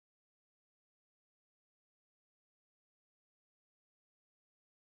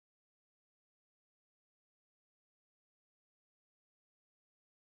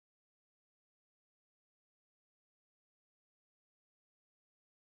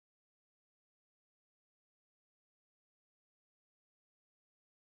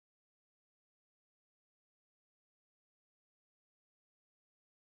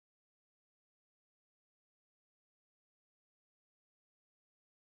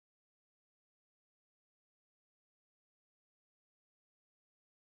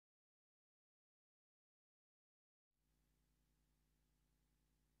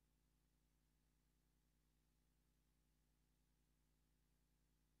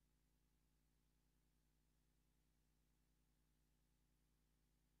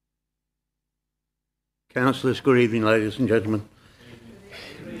Councillors, good evening, ladies and gentlemen.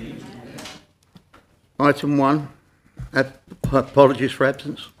 Item 1, apologies for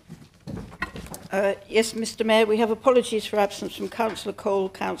absence. Yes, Mr Mayor, we have apologies for absence from Councillor Cole,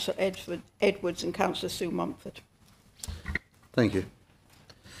 Councillor Edwards and Councillor Sue Mumford. Thank you.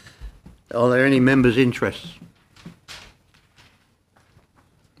 Are there any members' interests?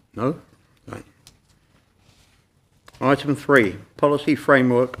 No? Right. Item 3, policy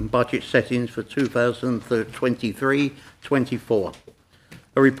framework and budget settings for 2023-24.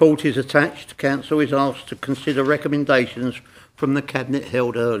 A report is attached. Council is asked to consider recommendations from the Cabinet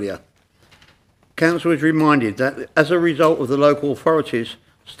held earlier. Council is reminded that as a result of the local authorities'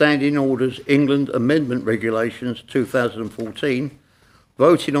 Standing Orders England Amendment Regulations 2014,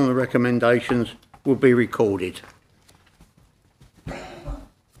 voting on the recommendations will be recorded.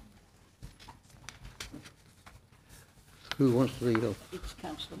 Who wants to lead off? It's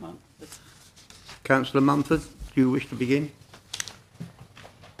Councillor Mumford. Councillor Mumford, do you wish to begin?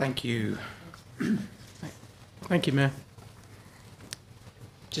 Thank you. Thank you, Mayor.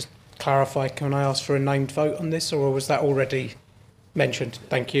 Just clarify, can I ask for a named vote on this, or was that already mentioned?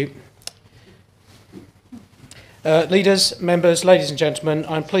 Thank you. Leaders, members, ladies and gentlemen,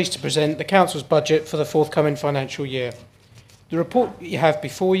 I'm pleased to present the Council's budget for the forthcoming financial year. The report you have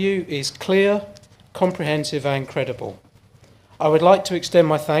before you is clear, comprehensive and credible. I would like to extend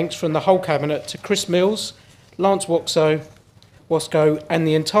my thanks from the whole Cabinet to Chris Mills, Lance Wasco and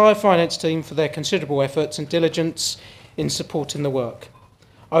the entire finance team for their considerable efforts and diligence in supporting the work.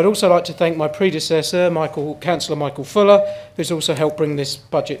 I'd also like to thank my predecessor, Councillor Michael Fuller, who's also helped bring this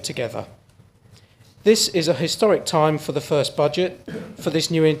budget together. This is a historic time for the first budget for this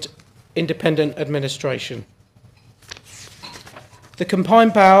new independent administration. The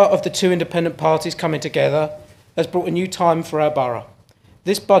combined power of the two independent parties coming together has brought a new time for our borough.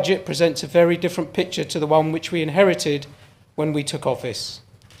 This budget presents a very different picture to the one which we inherited when we took office.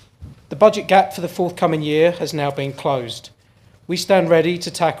 The budget gap for the forthcoming year has now been closed. We stand ready to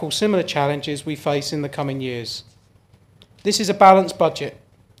tackle similar challenges we face in the coming years. This is a balanced budget.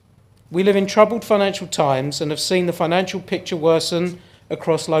 We live in troubled financial times and have seen the financial picture worsen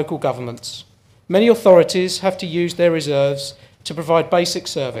across local governments. Many authorities have to use their reserves to provide basic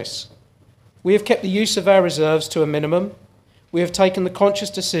service. We have kept the use of our reserves to a minimum. We have taken the conscious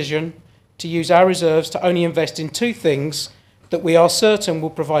decision to use our reserves to only invest in two things that we are certain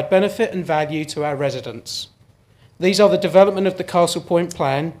will provide benefit and value to our residents. These are the development of the Castle Point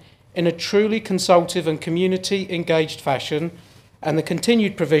plan in a truly consultative and community-engaged fashion, and the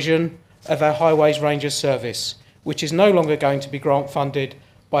continued provision of our Highways Rangers service, which is no longer going to be grant-funded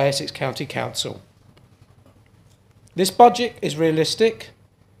by Essex County Council. This budget is realistic.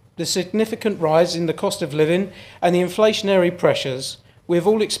 The significant rise in the cost of living and the inflationary pressures we have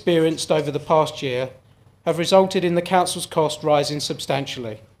all experienced over the past year have resulted in the Council's cost rising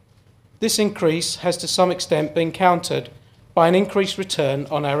substantially. This increase has to some extent been countered by an increased return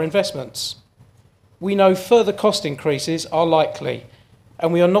on our investments. We know further cost increases are likely,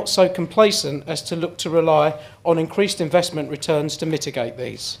 and we are not so complacent as to look to rely on increased investment returns to mitigate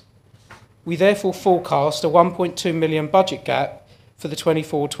these. We therefore forecast a £1.2 million budget gap for the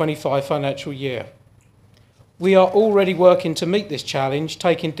 24-25 financial year. We are already working to meet this challenge,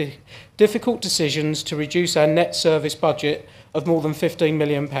 taking difficult decisions to reduce our net service budget of more than £15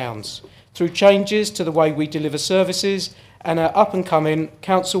 million through changes to the way we deliver services and our up-and-coming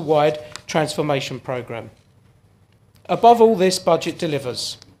council-wide transformation programme. Above all, this budget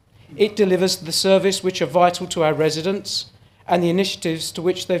delivers. It delivers the service which are vital to our residents and the initiatives to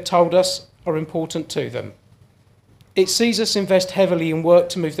which they've told us are important to them. It sees us invest heavily in work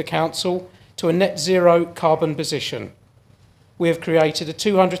to move the council to a net zero carbon position. We have created a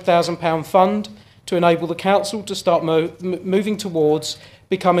 £200,000 fund to enable the council to start moving towards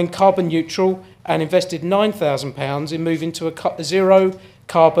becoming carbon neutral and invested £9,000 in moving to a zero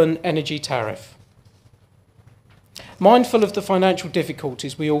carbon energy tariff. Mindful of the financial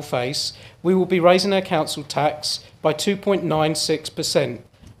difficulties we all face, we will be raising our council tax by 2.96%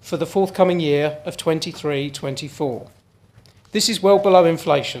 for the forthcoming year of 23-24. This is well below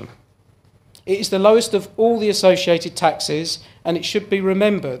inflation. It is the lowest of all the associated taxes, and it should be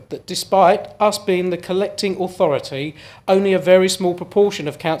remembered that despite us being the collecting authority, only a very small proportion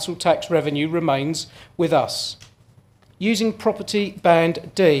of council tax revenue remains with us. Using property band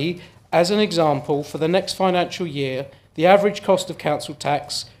D as an example, for the next financial year, the average cost of council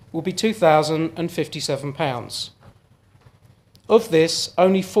tax will be £2,057. Of this,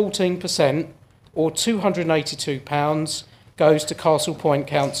 only 14%, or £282, goes to Castle Point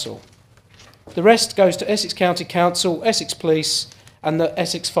Council. The rest goes to Essex County Council, Essex Police and the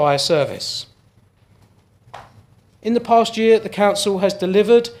Essex Fire Service. In the past year, the Council has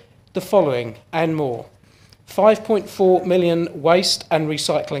delivered the following and more: 5.4 million waste and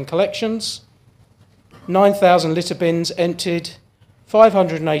recycling collections, 9,000 litter bins emptied,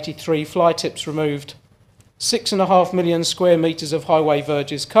 583 fly tips removed, 6.5 million square metres of highway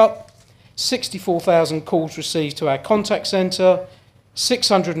verges cut, 64,000 calls received to our contact centre,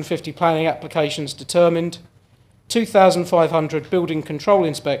 650 planning applications determined, 2,500 building control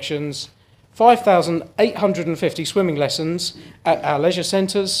inspections, 5,850 swimming lessons at our leisure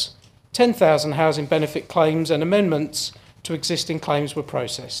centres, 10,000 housing benefit claims and amendments to existing claims were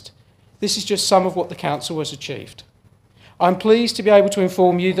processed. This is just some of what the Council has achieved. I'm pleased to be able to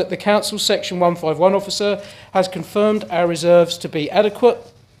inform you that the Council's Section 151 officer has confirmed our reserves to be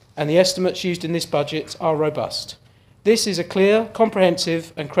adequate and the estimates used in this budget are robust. This is a clear,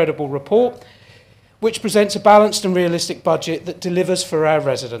 comprehensive and credible report which presents a balanced and realistic budget that delivers for our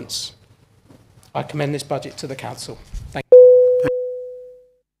residents. I commend this budget to the Council. Thank you.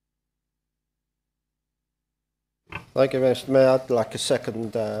 Thank you, Mr. Mayor. I'd like to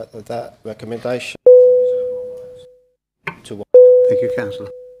second that recommendation. Thank you, Councillor.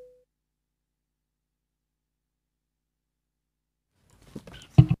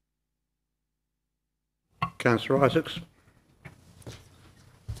 Councillor Isaacs.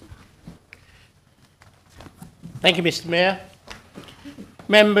 Thank you, Mr. Mayor.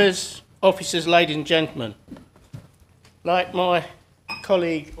 Members, officers, ladies and gentlemen. Like my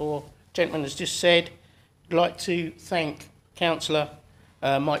colleague or gentleman has just said, I'd like to thank Councillor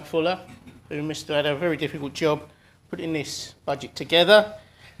Mike Fuller, who must have had a very difficult job putting this budget together,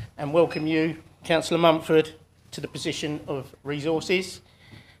 and welcome you, Councillor Mumford, to the position of resources,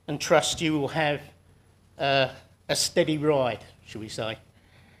 and trust you will have a steady ride, shall we say.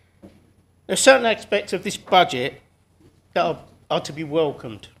 There are certain aspects of this budget that are to be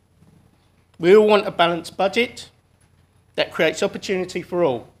welcomed. We all want a balanced budget that creates opportunity for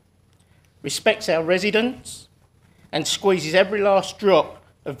all, respects our residents, and squeezes every last drop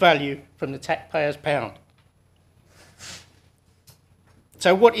of value from the taxpayer's pound.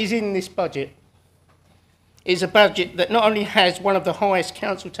 So what is in this budget? It's a budget that not only has one of the highest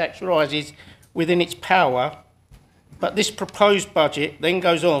council tax rises within its power, but this proposed budget then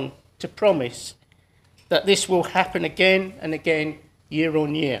goes on to promise that this will happen again and again, year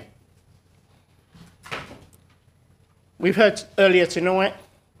on year. We've heard earlier tonight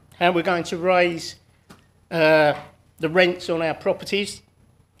how we're going to raise the rents on our properties,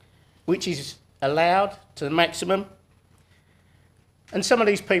 which is allowed to the maximum. And some of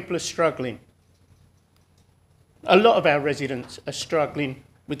these people are struggling. A lot of our residents are struggling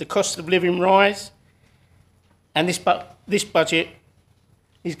with the cost of living rise, and this budget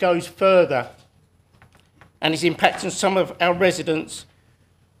goes further and is impacting some of our residents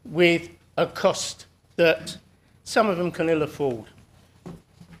with a cost that some of them can ill afford.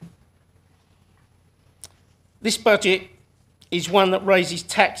 This budget is one that raises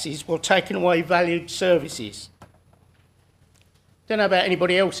taxes while taking away valued services. Don't know about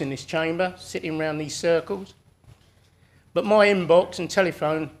anybody else in this chamber sitting around these circles, but my inbox and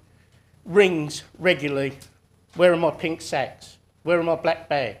telephone rings regularly. Where are my pink sacks? Where are my black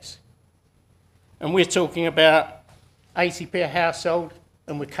bags? And we're talking about 80p a household,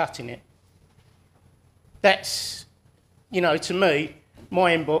 and we're cutting it. That's, you know, to me,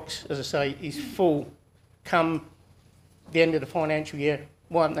 my inbox, as I say, is full come the end of the financial year.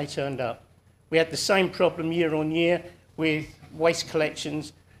 Why haven't they turned up? We had the same problem year on year with waste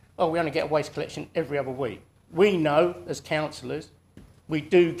collections. Oh, we only get a waste collection every other week. We know, as councillors, we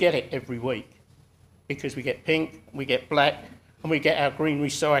do get it every week because we get pink, we get black, and we get our green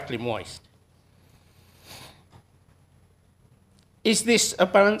recycling waste. Is this a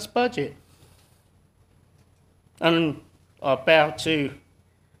balanced budget? And I bow to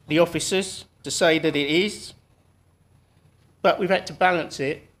the officers to say that it is, but we've had to balance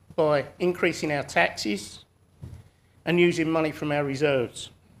it by increasing our taxes and using money from our reserves.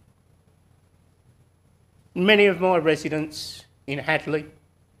 Many of my residents in Hadley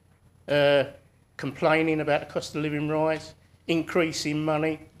complaining about the cost of living rise, increasing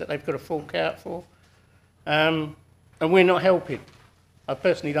money that they've got to fork out for, and we're not helping. I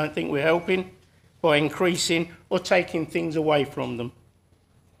personally don't think we're helping by increasing or taking things away from them.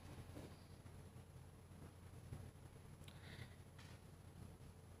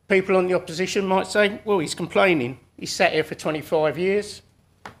 People on the opposition might say, well, he's complaining. He's sat here for 25 years.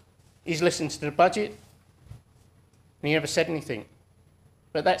 He's listened to the budget. And he never said anything.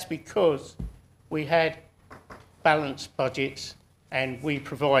 But that's because we had balanced budgets and we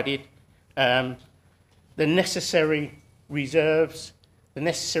provided the necessary reserves, the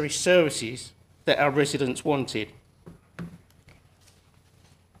necessary services that our residents wanted.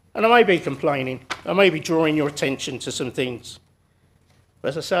 And I may be complaining, I may be drawing your attention to some things.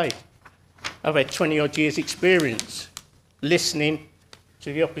 But as I say, I've had 20 odd years experience listening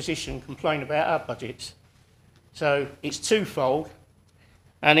to the opposition complain about our budgets. So it's twofold,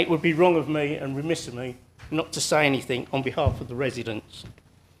 and it would be wrong of me and remiss of me not to say anything on behalf of the residents.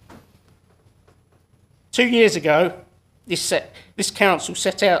 2 years ago, this council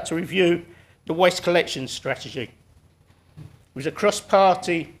set out to review the waste collection strategy. It was a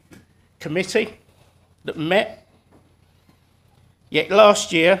cross-party committee that met, yet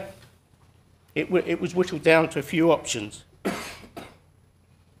last year it was whittled down to a few options.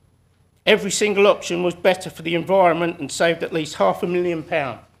 Every single option was better for the environment and saved at least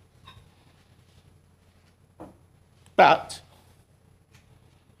 £500,000. But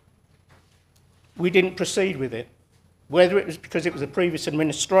we didn't proceed with it. Whether it was because it was a previous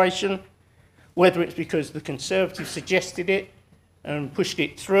administration, whether it's because the Conservatives suggested it and pushed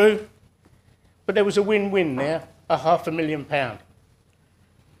it through, but there was a win-win there, a £500,000.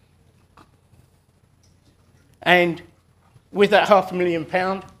 And with that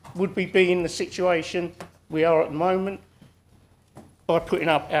 £500,000, would we be in the situation we are at the moment by putting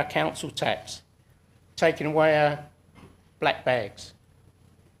up our council tax, taking away our black bags?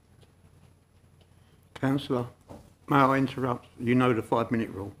 Councillor, may I interrupt? You know the 5-minute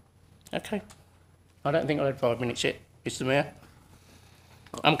rule. Okay. I don't think I had 5 minutes yet, Mr. Mayor.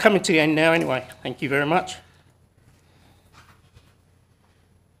 I'm coming to the end now anyway. Thank you very much.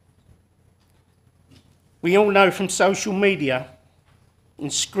 We all know from social media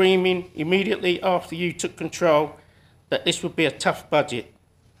and screaming immediately after you took control that this would be a tough budget.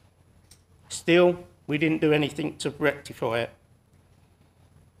 Still, we didn't do anything to rectify it.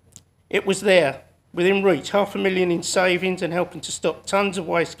 It was there, within reach, £500,000 in savings and helping to stop tons of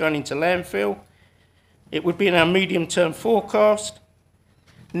waste going into landfill. It would be in our medium-term forecast.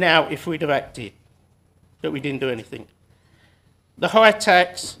 Now, if we'd have acted, but we didn't do anything. The high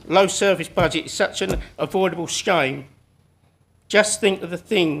tax, low service budget is such an avoidable shame. Just think of the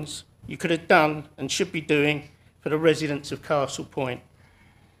things you could have done and should be doing for the residents of Castle Point.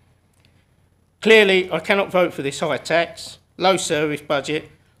 Clearly, I cannot vote for this high tax, low service budget,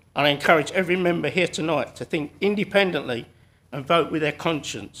 and I encourage every member here tonight to think independently and vote with their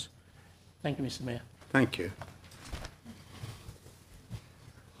conscience. Thank you, Mr. Mayor. Thank you.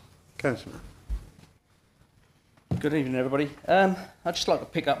 Councillor. Good evening, everybody. I'd just like to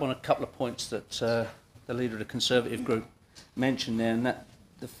pick up on a couple of points that the leader of the Conservative group mentioned there, and that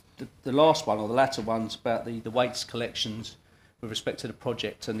the last one, or the latter ones, about the waste collections with respect to the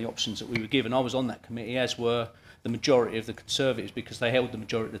project and the options that we were given. I was on that committee, as were the majority of the Conservatives, because they held the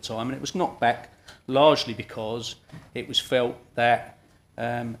majority of the time, and it was knocked back largely because it was felt that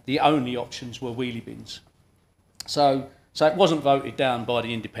the only options were wheelie bins. So it wasn't voted down by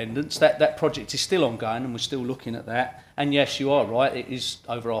the independents. That project is still ongoing, and we're still looking at that. And yes, you are right, it is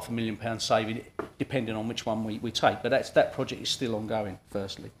over £500,000 saving, depending on which one we take. But that project is still ongoing,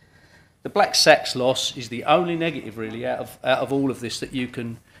 firstly. The black sacks loss is the only negative, really, out of all of this that you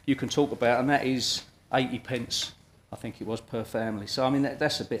can talk about, and that is 80p, I think it was, per family. So, I mean,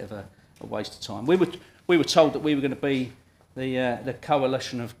 that's a bit of a waste of time. We were told that we were going to be the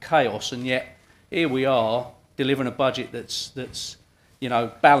coalition of chaos, and yet here we are, delivering a budget that's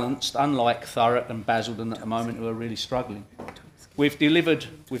balanced, unlike Thurrock and Basildon at the moment, who are really struggling. We've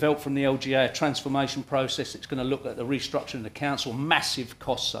helped from the LGA a transformation process that's going to look at the restructuring of the council, massive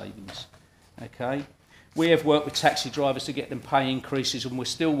cost savings. Okay, we have worked with taxi drivers to get them pay increases, and we're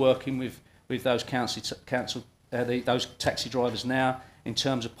still working with those those taxi drivers now in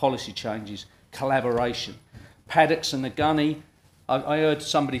terms of policy changes, collaboration. Paddocks and the Gunny, I heard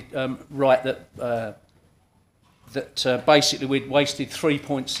somebody write that. Basically we'd wasted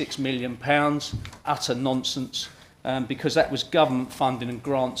 £3.6 million, utter nonsense, because that was government funding and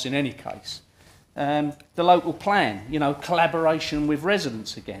grants in any case. The local plan, collaboration with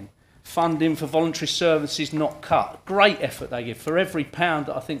residents again. Funding for voluntary services not cut. Great effort they give. For every pound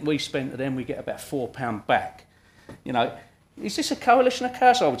that I think we spent to them, we get about £4 back. Is this a coalition of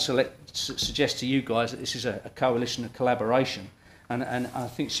chaos? I would suggest to you guys that this is a coalition of collaboration. And I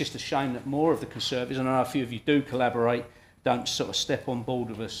think it's just a shame that more of the Conservatives, and I know a few of you do collaborate, don't sort of step on board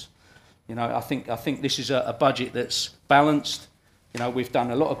with us. I think this is a budget that's balanced. We've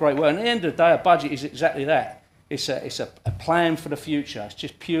done a lot of great work. And at the end of the day, a budget is exactly that. It's a plan for the future. It's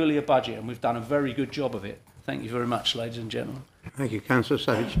just purely a budget, and we've done a very good job of it. Thank you very much, ladies and gentlemen. Thank you, Councillor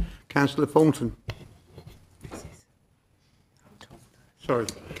Sage. Councillor Thornton. Sorry,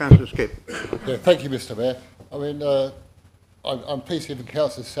 Councillor Skip. Yeah, thank you, Mr. Mayor. I mean, I'm pleased to give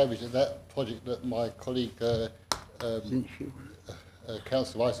Councillor Savage that project that my colleague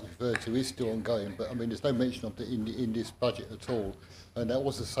Councillor Isaac referred to is still ongoing, but I mean, there's no mention of it in this budget at all. And that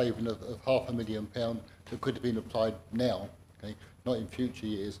was a saving of £500,000 that could have been applied now, okay, not in future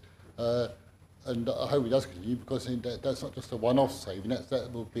years. And I hope it does continue, because that's not just a one-off saving, that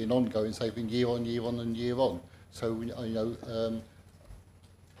will be an ongoing saving year on, year on and year on. So,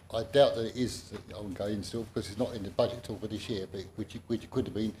 I doubt that it is ongoing still, because it's not in the budget at all for this year, but which it could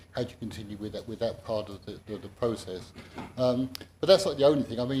have been had you continued with that part of the process. But that's not the only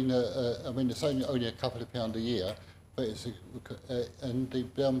thing. I mean, it's only a couple of pounds a year, but and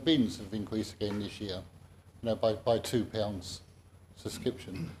the bins have increased again this year, by £2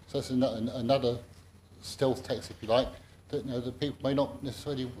 subscription. So that's another stealth tax, if you like, that the people may not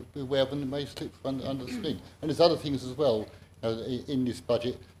necessarily be aware of and may slip under the skin. And there's other things as well, in this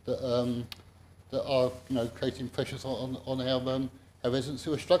budget that are creating pressures on our residents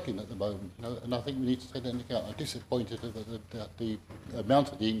who are struggling at the moment. And I think we need to take that into account. I'm disappointed that the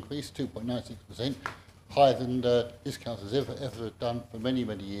amount of the increase, 2.96%, higher than this council has ever done for many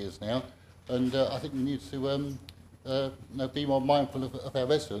years now. And I think we need to be more mindful of our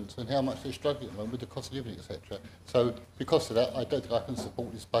residents and how much they're struggling at the moment with the cost of living, etc. So because of that, I don't think I can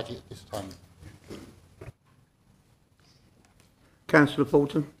support this budget at this time. Councillor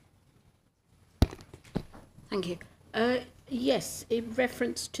Fulton. Thank you. Yes, in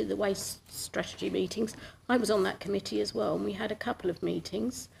reference to the waste strategy meetings, I was on that committee as well, and we had a couple of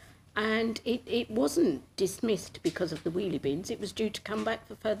meetings, and it wasn't dismissed because of the wheelie bins. It was due to come back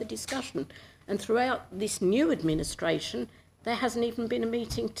for further discussion. And throughout this new administration, there hasn't even been a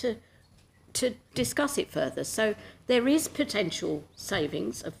meeting to discuss it further. So there is potential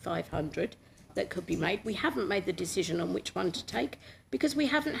savings of 500 that could be made. We haven't made the decision on which one to take because we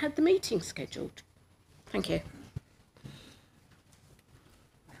haven't had the meeting scheduled. Thank you.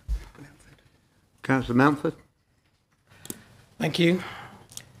 Councillor Mountford. Thank you.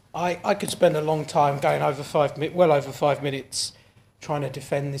 I could spend a long time going over well over 5 minutes trying to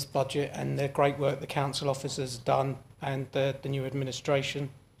defend this budget and the great work the council officers have done and the new administration.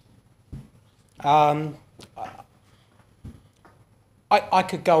 I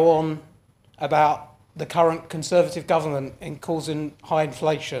could go on about the current Conservative government in causing high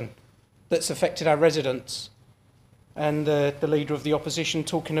inflation that's affected our residents, and the Leader of the Opposition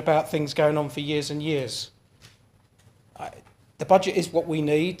talking about things going on for years and years. The budget is what we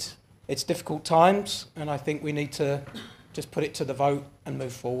need. It's difficult times, and I think we need to just put it to the vote and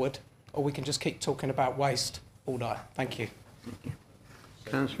move forward, or we can just keep talking about waste all day. Thank you.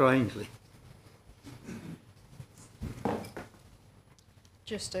 Councillor Ainsley.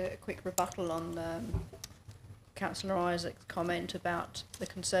 Just a quick rebuttal on Councillor Isaac's comment about the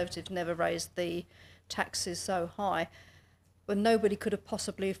Conservatives never raised the taxes so high. But nobody could have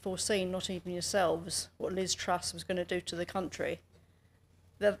possibly foreseen, not even yourselves, what Liz Truss was going to do to the country.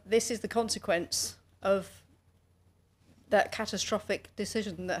 This is the consequence of that catastrophic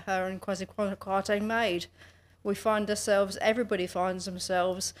decision that her and Kwasi Kwarteng made. We find ourselves, everybody finds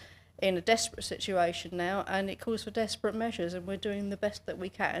themselves in a desperate situation now, and it calls for desperate measures, and we're doing the best that we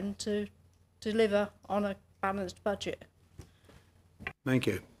can to deliver on a balanced budget. Thank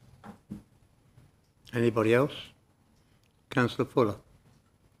you. Anybody else? Councillor Fuller.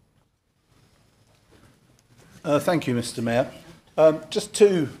 Thank you, Mr. Mayor. Just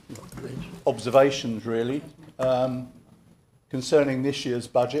two observations, really, concerning this year's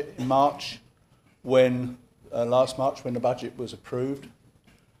budget. In March, last March, when the budget was approved,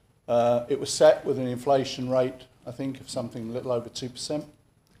 it was set with an inflation rate, I think, of something a little over 2%.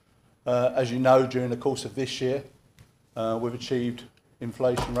 As you know, during the course of this year, we've achieved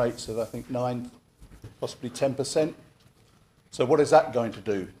inflation rates of, I think, 9, possibly 10%. So what is that going to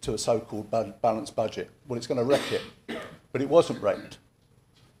do to a so-called balanced budget? Well, it's going to wreck it. But it wasn't wrecked.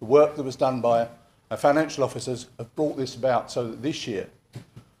 The work that was done by our financial officers have brought this about so that this year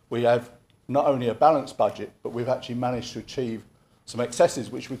we have not only a balanced budget, but we've actually managed to achieve some excesses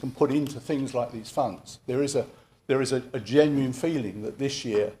which we can put into things like these funds. There is a genuine feeling that this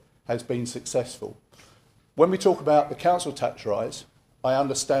year has been successful. When we talk about the council tax rise, I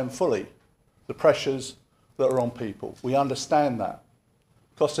understand fully the pressures that are on people. We understand that.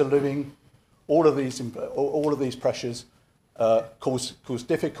 Cost of living, all of these pressures cause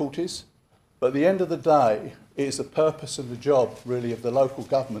difficulties, but at the end of the day, it is the purpose of the job, really, of the local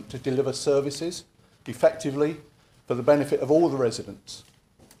government to deliver services effectively for the benefit of all the residents.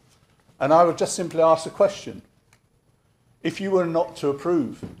 And I would just simply ask the question, if you were not to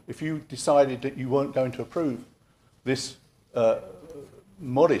approve, if you decided that you weren't going to approve this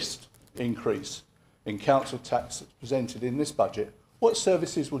modest increase in council tax that's presented in this budget, what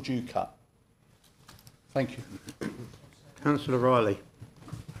services would you cut? Thank you. Councillor Riley.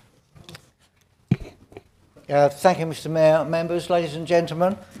 Thank you, Mr Mayor, members, ladies and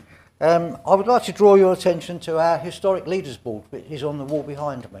gentlemen. I would like to draw your attention to our Historic Leaders Board, which is on the wall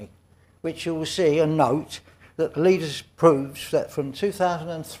behind me, which you will see and note that the leaders proves that from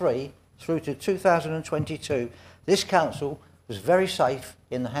 2003 through to 2022, this council was very safe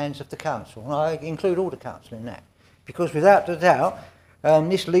in the hands of the council. And I include all the council in that, because without a doubt,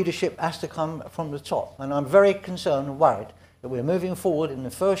 this leadership has to come from the top. And I'm very concerned and worried that we're moving forward in the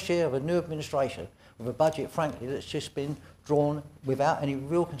first year of a new administration with a budget, frankly, that's just been drawn without any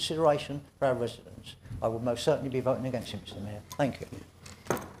real consideration for our residents. I will most certainly be voting against it, Mr Mayor. Thank you.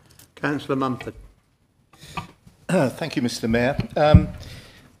 Councillor Mumford. Thank you, Mr Mayor.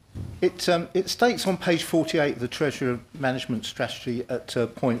 It states on page 48 of the Treasury Management Strategy at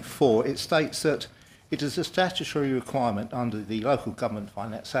point 4, it states that it is a statutory requirement under the Local Government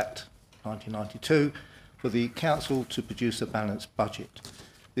Finance Act 1992 for the Council to produce a balanced budget.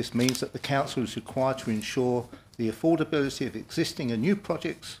 This means that the Council is required to ensure the affordability of existing and new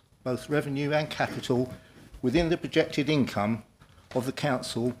projects, both revenue and capital, within the projected income of the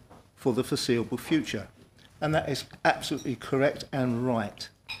Council for the foreseeable future. And that is absolutely correct and right.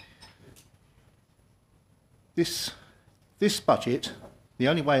 This budget, the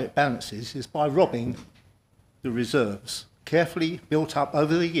only way it balances is by robbing the reserves, carefully built up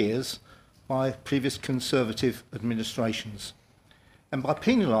over the years by previous Conservative administrations, and by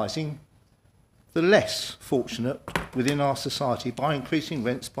penalising the less fortunate within our society by increasing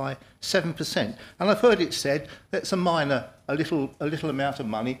rents by 7%. And I've heard it said that's a little amount of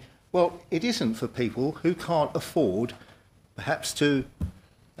money. Well, it isn't for people who can't afford perhaps to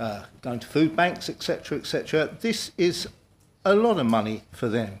going to food banks, etc., etc. This is a lot of money for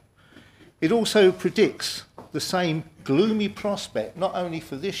them. It also predicts the same gloomy prospect, not only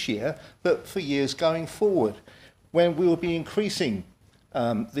for this year, but for years going forward, when we will be increasing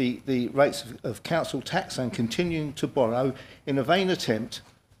the rates of council tax and continuing to borrow in a vain attempt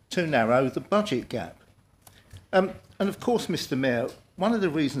to narrow the budget gap. And of course, Mr Mayor, one of the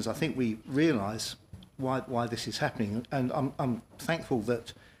reasons I think we realise why this is happening, and I'm thankful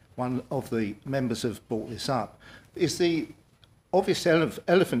that one of the members have brought this up, is the obvious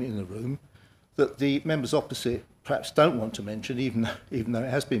elephant in the room that the members opposite perhaps don't want to mention, even though it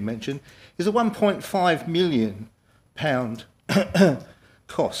has been mentioned, is a £1.5 million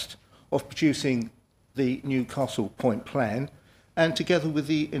cost of producing the Newcastle Point plan, and together with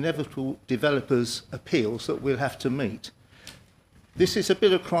the inevitable developers' appeals that we'll have to meet. This is a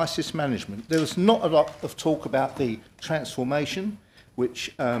bit of crisis management. There was not a lot of talk about the transformation,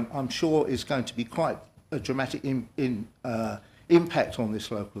 which I'm sure is going to be quite a dramatic impact on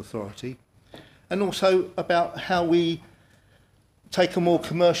this local authority, and also about how we take a more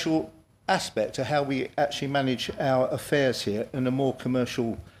commercial aspect to how we actually manage our affairs here in a more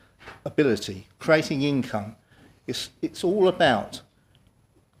commercial ability, creating income. It's all about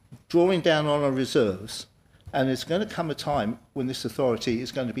drawing down on our reserves, and there's going to come a time when this authority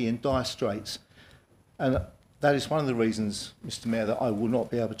is going to be in dire straits. And that is one of the reasons, Mr Mayor, that I will not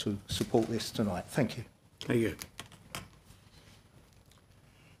be able to support this tonight. Thank you. Thank you.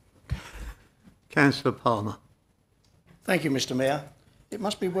 Councillor Palmer. Thank you, Mr Mayor. It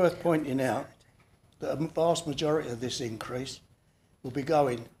must be worth pointing out that a vast majority of this increase will be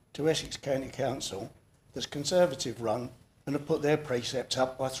going to Essex County Council, that's Conservative run, and have put their precepts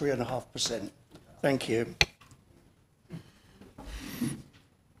up by 3.5%. Thank you.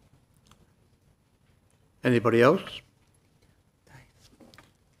 Anybody else?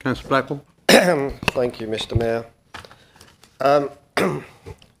 Councillor Blackwell. Thank you, Mr Mayor.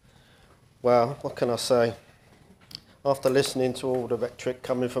 Well, what can I say? After listening to all the rhetoric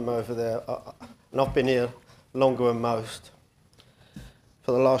coming from over there, and I've been here longer than most.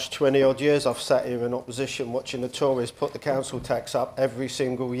 For the last 20 odd years I've sat here in opposition watching the Tories put the council tax up every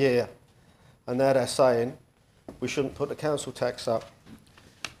single year. And now they're saying we shouldn't put the council tax up.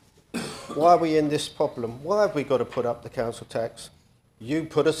 Why are we in this problem? Why have we got to put up the council tax? You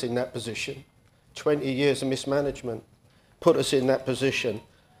put us in that position. 20 years of mismanagement put us in that position.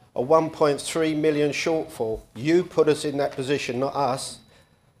 A 1.3 million shortfall. You put us in that position, not us.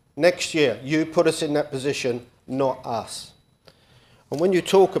 Next year, you put us in that position, not us. And when you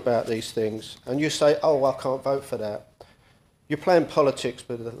talk about these things and you say, oh, I can't vote for that, you're playing politics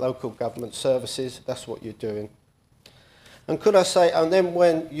with the local government services. That's what you're doing. And could I say, and then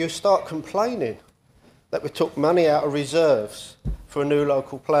when you start complaining that we took money out of reserves for a new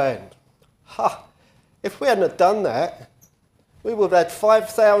local plan, if we hadn't have done that, we would have had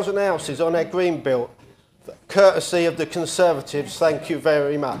 5,000 houses on our green belt, courtesy of the Conservatives. Thank you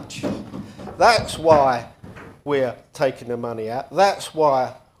very much. That's why we're taking the money out. That's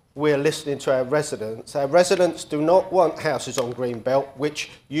why we're listening to our residents. Our residents do not want houses on Greenbelt, which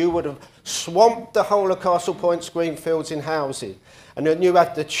you would have swamped the whole of Castle Point's greenfields in housing. And then you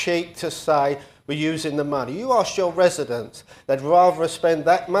have the cheek to say, we're using the money. You ask your residents, they'd rather spend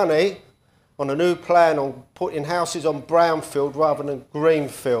that money on a new plan on putting houses on brownfield rather than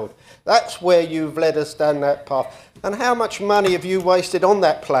greenfield. That's where you've led us down that path. And how much money have you wasted on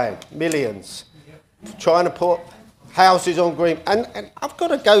that plan? Millions. Trying to put houses on green. And I've got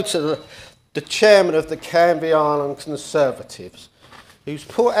to go to the chairman of the Canvey Island Conservatives, who's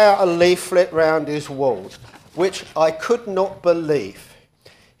put out a leaflet round his walls, which I could not believe.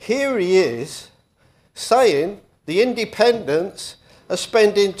 Here he is saying the independents are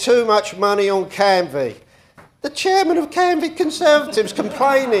spending too much money on Canvey. The chairman of Canvey Conservatives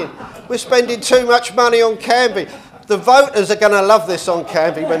complaining we're spending too much money on Canvey. The voters are going to love this on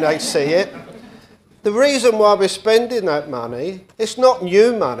Canvey when they see it. The reason why we're spending that money, it's not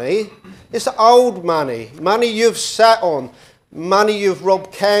new money, it's old money. Money you've sat on, money you've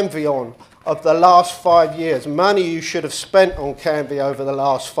robbed Canvey on of the last 5 years. Money you should have spent on Canvey over the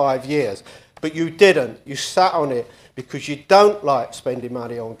last 5 years. But you didn't. You sat on it because you don't like spending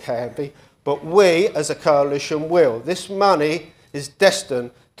money on Canvey. But we, as a coalition, will. This money is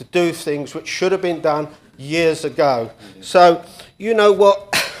destined to do things which should have been done years ago. So, you know what?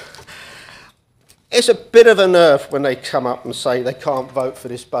 It's a bit of a nerve when they come up and say they can't vote for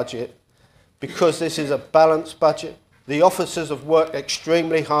this budget, because this is a balanced budget. The officers have worked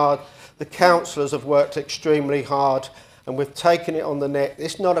extremely hard. The councillors have worked extremely hard, and we've taken it on the neck.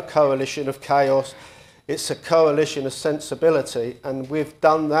 It's not a coalition of chaos. It's a coalition of sensibility, and we've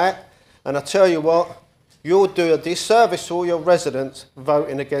done that. And I tell you what, you'll do a disservice to all your residents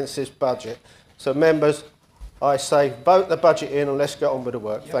voting against this budget. So members, I say vote the budget in and let's get on with the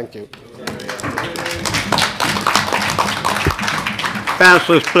work. Thank you.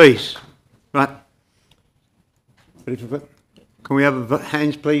 Councillors, please. Right. Can we have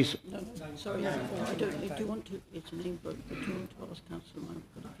hands, please? No, sorry, I don't. Do you want to? It's a name vote, but do you want to ask Councillor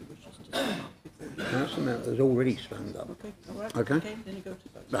Mountford if he wishes to stand up before you? Councillor Mountford has already stood up. Okay, all right. Okay. Okay, then you go to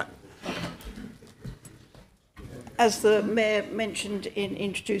vote. Right. As the Mayor mentioned in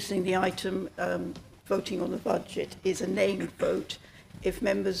introducing the item, voting on the budget is a named vote. If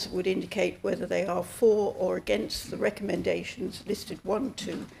members would indicate whether they are for or against the recommendations listed 1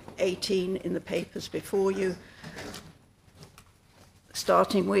 to 18 in the papers before you,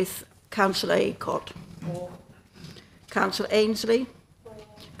 starting with Councillor Acott. For. Councillor Ainsley. For.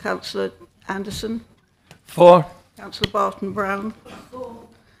 Councillor Anderson. For. Councillor Barton-Brown. For.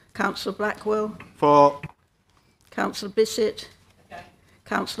 Councillor Blackwell. For. Councillor Bissett. Okay.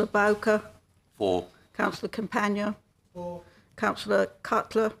 Councillor Bowker. For. Councillor Campagna. For. Councillor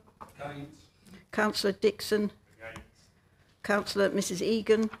Cutler. Against. Councillor Dixon. Against. Councillor Mrs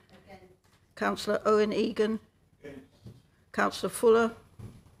Egan. Against. Councillor Owen Egan. Against. Councillor Fuller.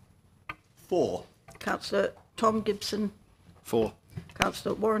 For. Councillor Tom Gibson. For.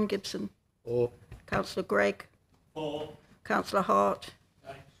 Councillor Warren Gibson. For. Councillor Gregg. For. Councillor Hart.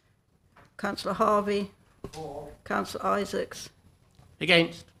 Against. Councillor Harvey. For. Councillor Isaacs.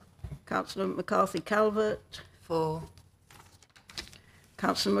 Against. Councillor McCarthy Calvert. For.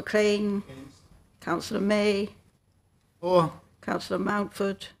 Councillor McLean. Against. Councillor May. For. Councillor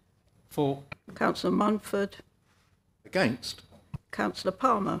Mountford. For. Councillor Munford. Against. Councillor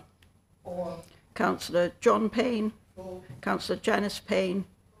Palmer. For. Councillor John Payne. For. Councillor Janice Payne.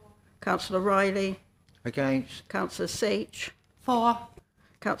 Councillor Riley. Against. Councillor Sage. For.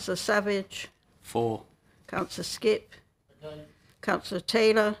 Councillor Savage. For. Councillor Skip. Against. Councillor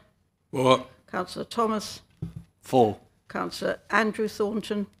Taylor. For. Councillor Thomas. For. Councillor Andrew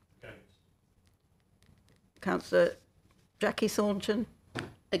Thornton. Against. Councillor Jackie Thornton.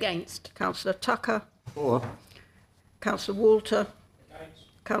 Against. Councillor Tucker. For. Councillor Walter. Against.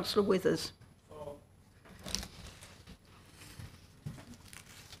 Councillor Withers. For.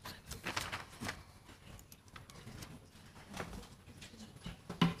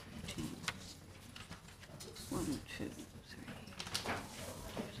 One, two, three.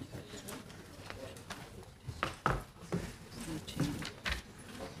 13, 14,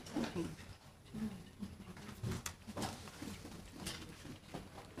 24.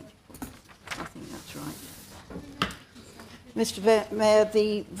 I think that's right. Mr. Mayor,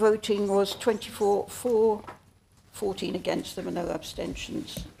 the voting was 24 for, 14 against. There were no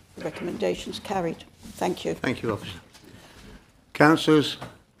abstentions. The recommendations carried. Thank you. Thank you, officer. Councillors,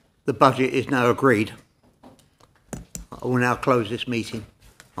 the budget is now agreed. I will now close this meeting.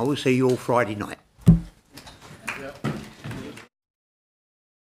 I will see you all Friday night.